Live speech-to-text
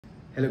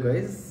Hello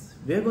guys,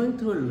 we are going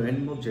through a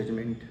landmark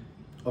judgment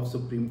of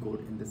Supreme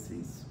Court in this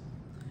series.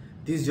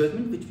 These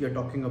judgments which we are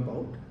talking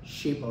about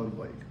shape our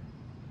world.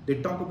 They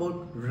talk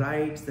about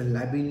rights and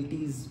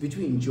liabilities which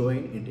we enjoy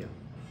in India.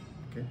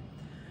 Okay,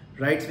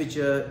 rights which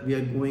we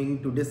are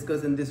going to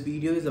discuss in this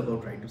video is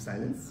about right to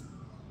silence.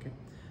 Okay,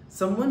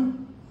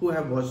 someone who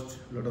have watched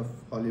a lot of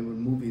Hollywood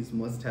movies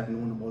must have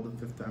known about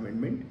the Fifth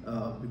Amendment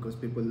because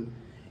people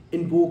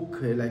invoke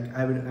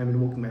I'm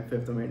invoking my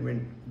Fifth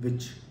Amendment,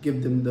 which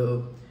give them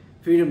the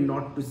freedom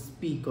not to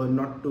speak or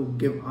not to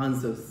give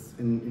answers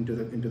into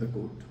the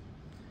court.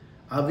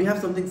 We have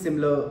something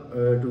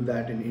similar to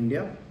that in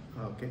India.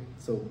 Okay,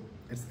 so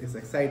it's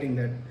exciting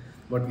that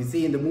what we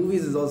see in the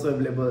movies is also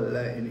available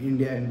in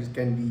India and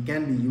can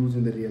be used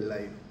in the real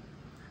life.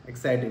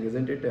 Exciting,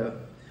 isn't it?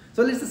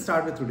 So let's just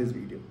start with today's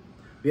video.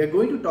 We are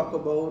going to talk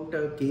about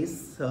a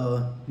case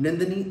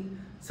Nandini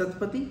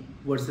Sathpathy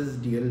versus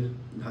PL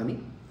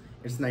Dani.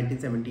 It's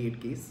 1978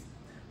 case.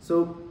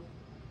 So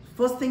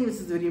first thing which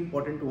is very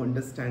important to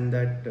understand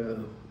that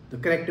the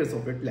characters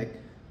of it,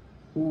 like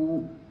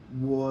who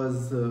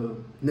was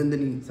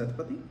Nandini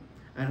Sathpathy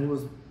and who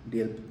was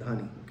PL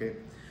Dani. Okay,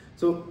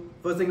 so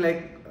first thing,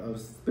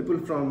 people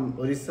from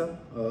Orissa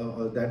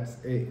or that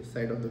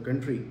side of the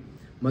country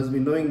must be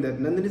knowing that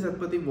Nandini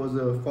Sathpathy was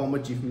a former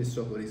Chief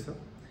Minister of Orissa.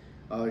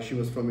 She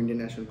was from Indian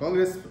National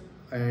Congress,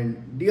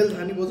 and PL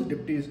Dani was a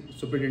Deputy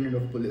Superintendent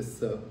of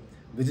Police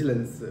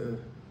Vigilance,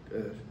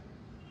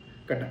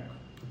 Cuttack.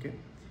 Okay,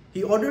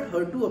 he ordered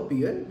her to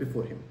appear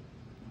before him.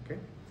 Okay,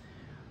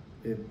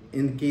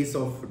 in case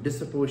of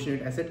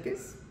disproportionate asset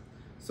case.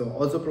 So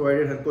also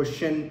provided her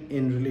question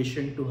in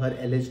relation to her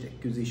alleged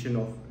accusation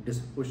of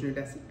disproportionate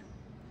asset.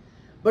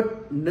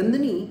 But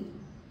Nandini,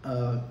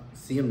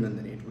 CM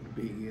Nandini, it would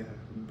be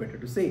better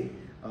to say,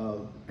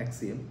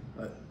 ex-CM,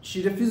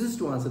 she refuses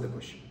to answer the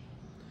question.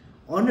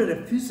 On her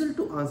refusal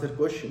to answer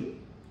question,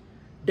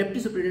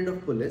 Deputy Superintendent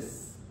of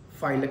Police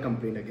filed a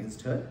complaint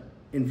against her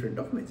in front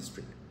of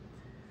magistrate.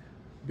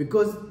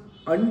 Because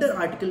under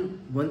Article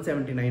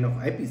 179 of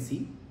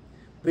IPC,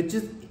 which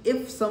is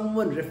if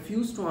someone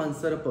refuses to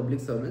answer a public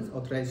servant's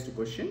authorized to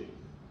question,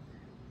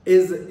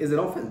 is an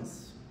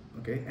offense.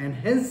 Okay, and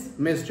hence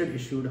magistrate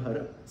issued her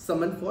a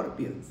summon for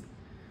appearance.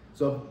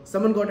 So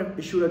someone got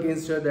issued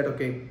against her that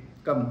okay,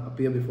 come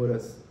appear before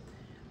us.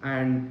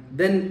 And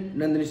then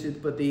Nandini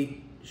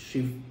Sathpathy,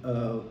 she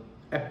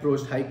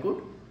approached High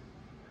Court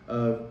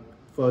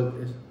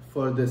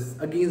for this,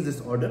 against this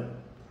order,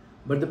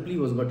 but the plea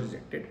got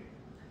rejected.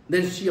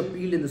 Then she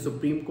appealed in the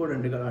Supreme Court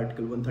under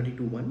Article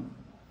 132(1).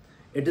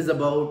 It is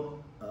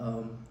about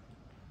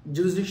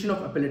jurisdiction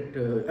of appellate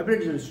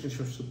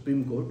jurisdiction of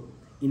Supreme Court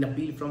in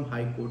appeal from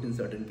High Court in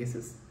certain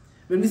cases.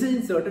 When we say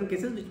in certain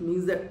cases, which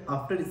means that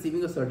after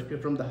receiving a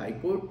certificate from the High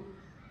Court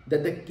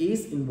that the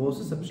case involves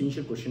a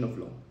substantial question of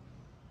law.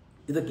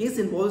 If the case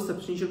involves a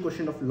substantial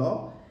question of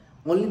law,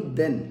 only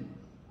then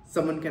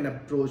someone can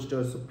approach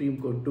the Supreme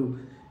Court to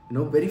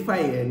verify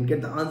and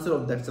get the answer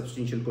of that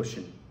substantial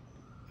question.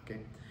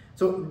 Okay,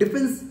 so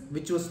defense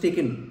which was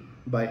taken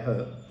by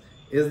her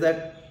is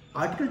that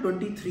Article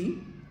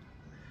 23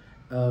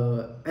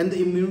 and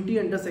the immunity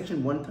under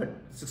Section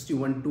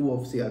 161(2)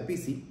 of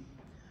CRPC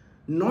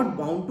not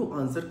bound to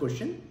answer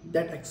question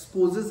that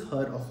exposes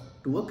her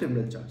to a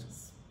criminal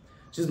charges.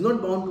 She is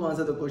not bound to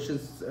answer the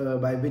questions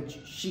by which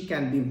she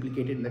can be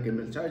implicated in the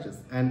criminal charges.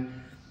 And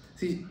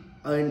see,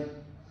 and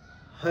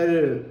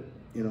her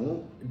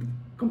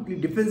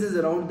complete defense is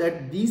around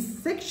that these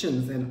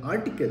sections and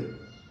article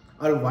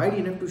are wide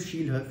enough to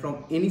shield her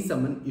from any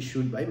summon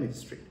issued by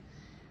magistrate.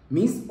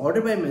 Means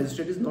order by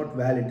magistrate is not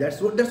valid. That's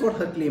what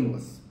her claim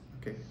was.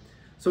 Okay,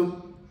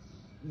 so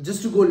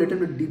just to go a little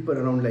bit deeper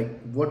around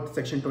what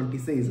Section 20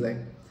 says,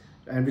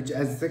 and which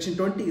as Section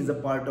 20 is a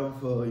part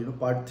of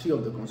Part 3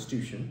 of the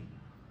Constitution,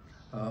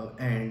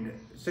 and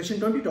Section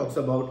 20 talks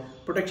about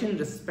protection in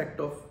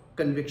respect of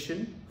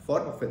conviction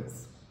for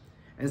offence,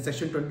 and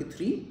Section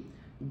 23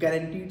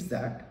 guarantees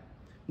that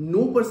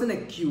no person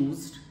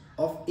accused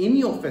of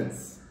any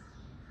offence,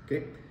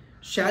 okay,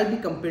 shall be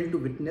compelled to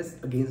witness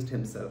against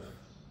himself.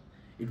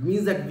 It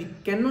means that we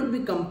cannot be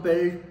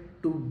compelled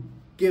to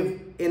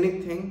give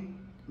anything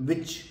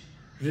which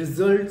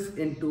results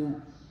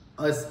into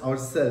us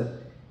ourselves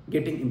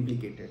getting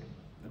implicated.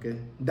 Okay,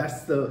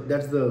 that's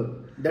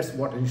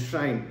what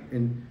enshrined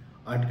in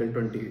Article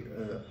 20,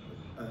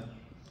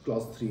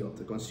 Clause 3 of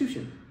the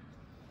Constitution.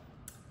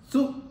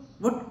 So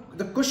what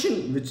the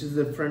question which is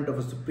in front of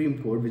a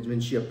Supreme Court, which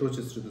when she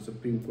approaches to the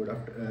Supreme Court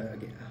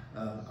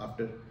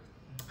after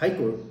High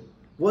Court,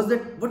 was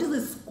that what is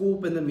the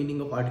scope and the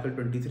meaning of Article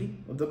 23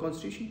 of the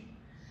Constitution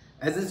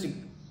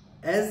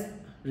as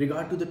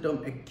regard to the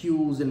term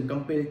accused and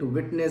compelled to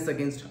witness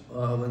against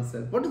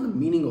oneself? What is the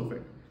meaning of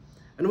it?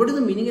 And what is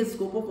the meaning and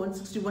scope of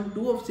 161(2)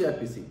 of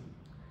CRPC,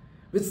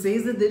 which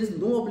says that there is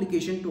no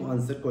obligation to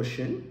answer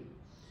question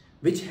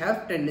which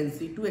have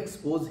tendency to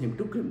expose him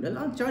to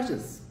criminal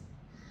charges.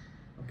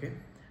 Okay,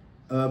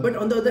 but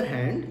on the other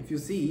hand, if you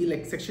see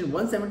Section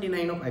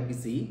 179 of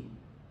IPC,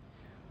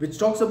 which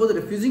talks about the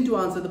refusing to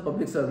answer the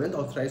public servant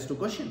authorized to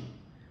question,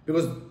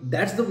 because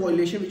that's the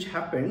violation which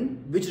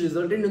happened, which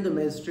resulted in the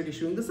magistrate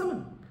issuing the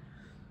summons.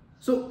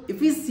 So if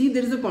we see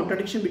there is a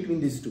contradiction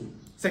between these two,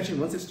 section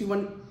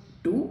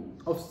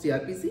 161(2) of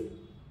CRPC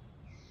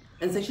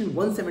and section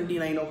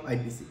 179 of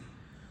IPC.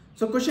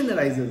 So question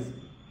arises,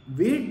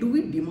 where do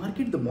we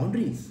demarcate the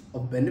boundaries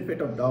of benefit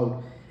of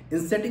doubt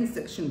in setting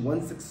section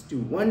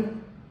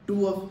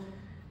 161(2) of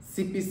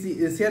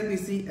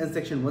CRPC and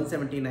section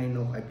 179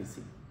 of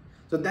IPC?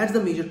 So that's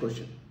the major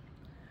question.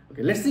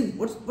 Okay, let's see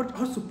what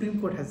our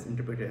Supreme Court has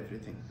interpreted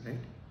everything,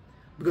 right?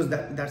 Because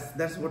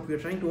that's what we are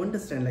trying to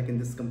understand, like in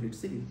this complete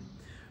series.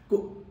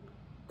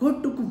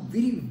 Court took a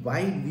very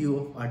wide view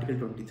of Article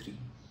 23,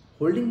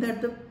 holding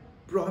that the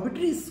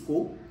prohibitory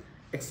scope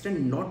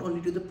extend not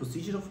only to the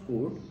procedure of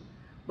court,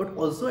 but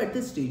also at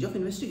the stage of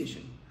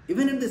investigation.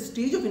 Even at the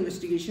stage of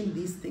investigation,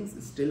 these things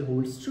still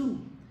holds true.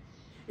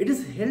 It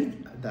is held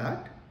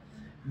that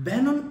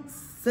ban on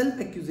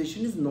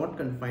self-accusation is not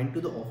confined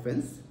to the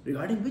offense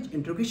regarding which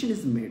interrogation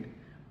is made,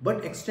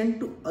 but extend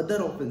to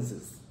other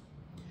offenses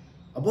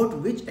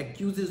about which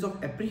accused is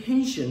of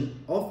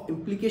apprehension of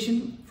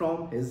implication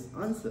from his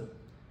answer.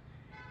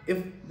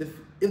 If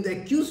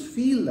the accused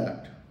feel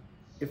that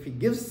if he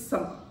gives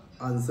some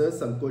answers,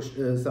 some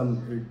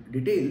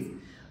details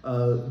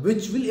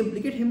which will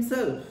implicate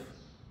himself,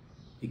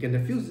 he can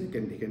refuse.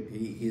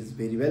 He is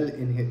very well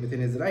within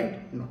his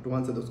right not to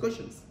answer those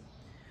questions.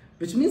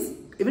 Which means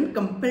even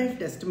compelled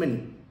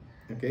testimony,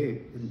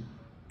 okay,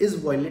 is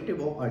violative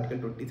of Article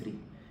 23.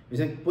 Which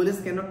means police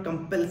cannot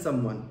compel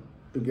someone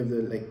to give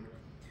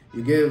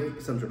you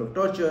give some sort of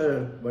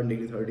torture, 1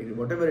 degree, 3rd degree,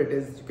 whatever it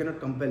is, you cannot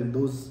compel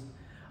those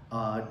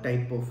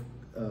type of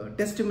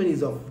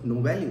testimonies of no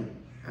value,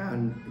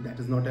 and that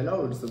is not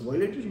allowed. It's a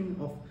violation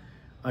of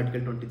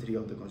Article 23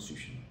 of the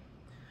Constitution.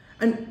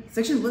 And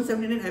Section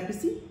 179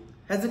 IPC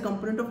has a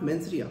component of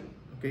mens rea,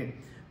 okay,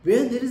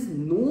 where there is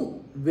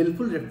no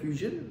willful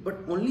refusal, but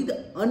only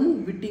the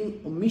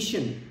unwitting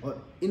omission or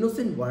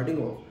innocent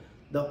warding off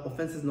the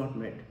offense is not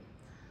met.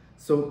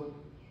 So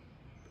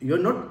you're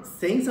not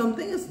saying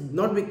something is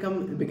not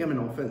become an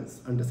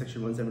offense under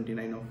Section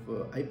 179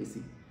 of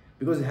IPC,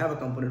 because you have a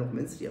component of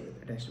mens rea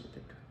attached with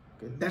it.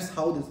 Okay, that's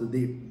how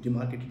they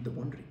demarcated the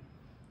boundary.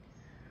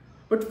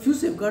 But few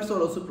safeguards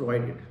are also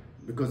provided,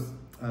 because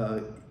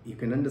you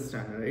can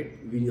understand, right?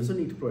 We also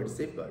need to provide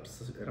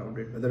safeguards around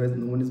it. Otherwise,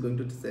 no one is going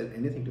to sell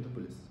anything to the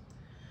police.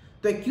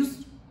 The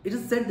accused, it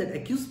is said that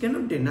accused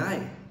cannot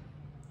deny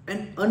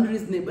an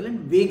unreasonable and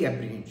vague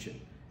apprehension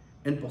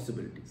and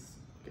possibilities.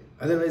 Okay.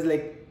 Otherwise,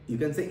 like, you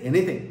can say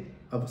anything.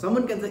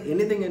 Someone can say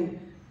anything and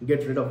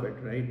get rid of it,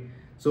 right?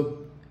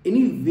 So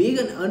any vague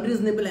and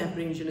unreasonable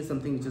apprehension is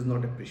something which is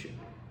not appreciated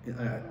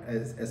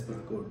as per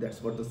the code.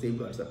 That's what the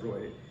safeguards are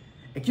provided.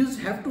 Accused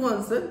have to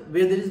answer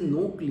where there is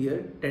no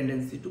clear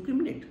tendency to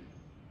criminate.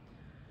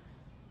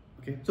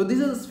 Okay, so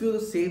these are the few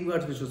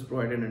safeguards which was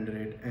provided under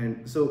it.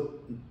 And so,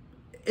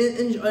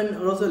 and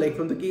also, like,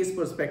 from the case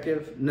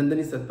perspective,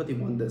 Nandini Sathpathy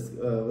won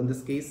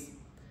this case.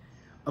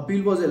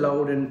 Appeal was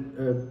allowed,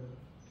 and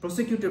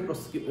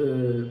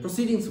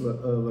proceedings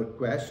were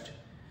quashed.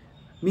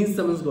 Means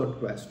summons got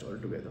quashed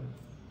altogether.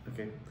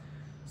 Okay,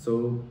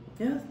 so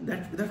yeah,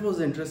 that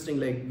was interesting.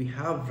 Like, we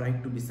have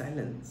right to be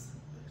silenced.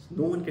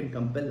 No one can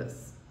compel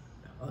us.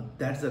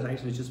 That's the right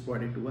which is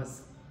provided to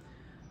us.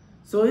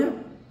 So yeah,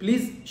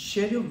 please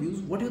share your views.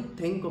 What do you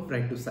think of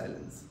right to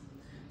silence?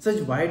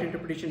 Such wide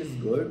interpretation is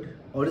good,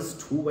 or is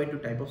too wide to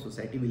type of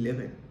society we live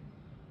in?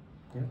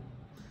 Yeah.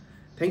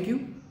 Thank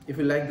you. If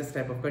you like this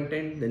type of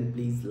content, then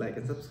please like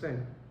and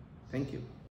subscribe. Thank you.